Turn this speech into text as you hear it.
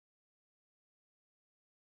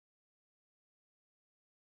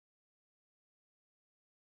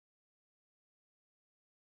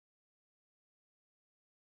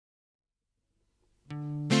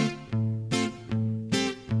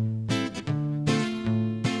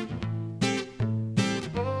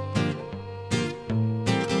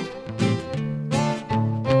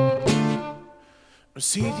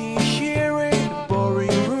Sitting here in a boring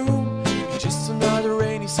room, it's just another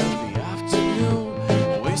rainy Sunday afternoon.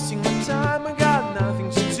 I'm wasting my time, I got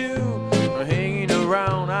nothing to do. I'm hanging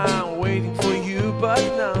around, I'm waiting for you, but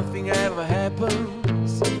nothing ever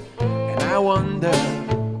happens. And I wonder,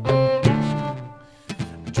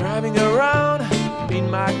 I'm driving around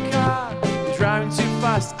in my car, I'm driving too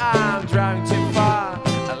fast, I'm driving too far.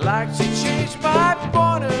 I'd like to change my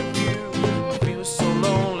point of view. I feel so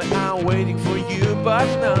lonely, I'm waiting for you, but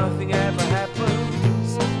nothing ever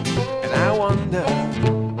happens. And I wonder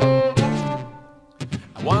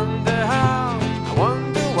how, I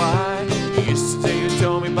wonder why. Yesterday you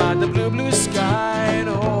told me about the blue, blue sky, and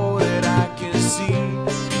all that I can see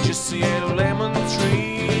is just a yellow lemon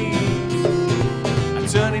tree. I'm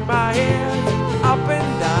turning my head up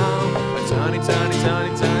and down, I'm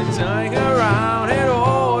turning around, and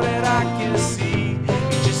all that I can see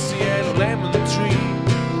is just a yellow lemon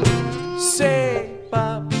tree. Say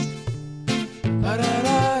ba ba da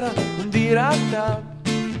da da dee da da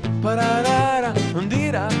ba da da da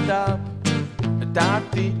dee da da da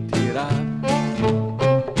dee dee da.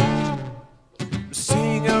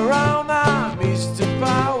 Sing around, I miss the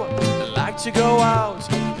power. I like to go out,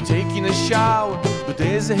 taking a shower, but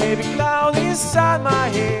there's a heavy cloud inside my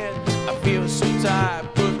head. I feel so tired,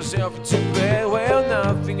 put myself to bed. Well,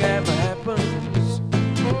 nothing ever happens,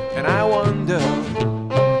 and I wonder.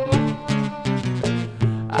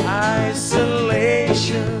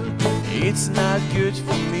 Isolation, it's not good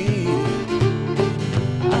for me.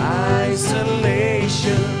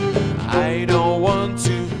 Isolation, I don't want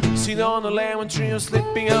to sit on a lemon tree or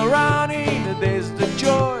slipping around in the desert of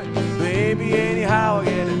joy. Baby, anyhow I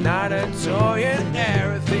get another toy and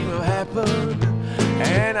everything will happen.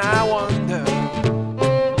 And I wonder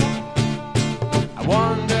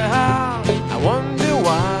how, I wonder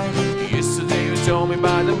why. Yesterday you told me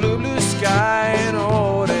about the blue, blue sky, and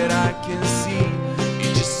all that I can see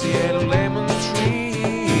is just a yellow lemon tree.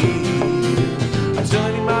 I'm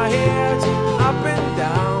turning my head up and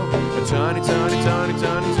down, I'm turning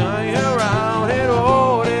around, and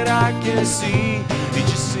all that I can see is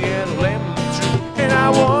just a yellow lemon tree. And I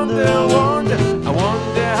wonder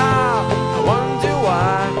how, I wonder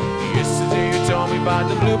why. Yesterday you told me about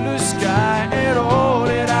the blue, blue sky, and all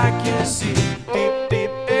that I can see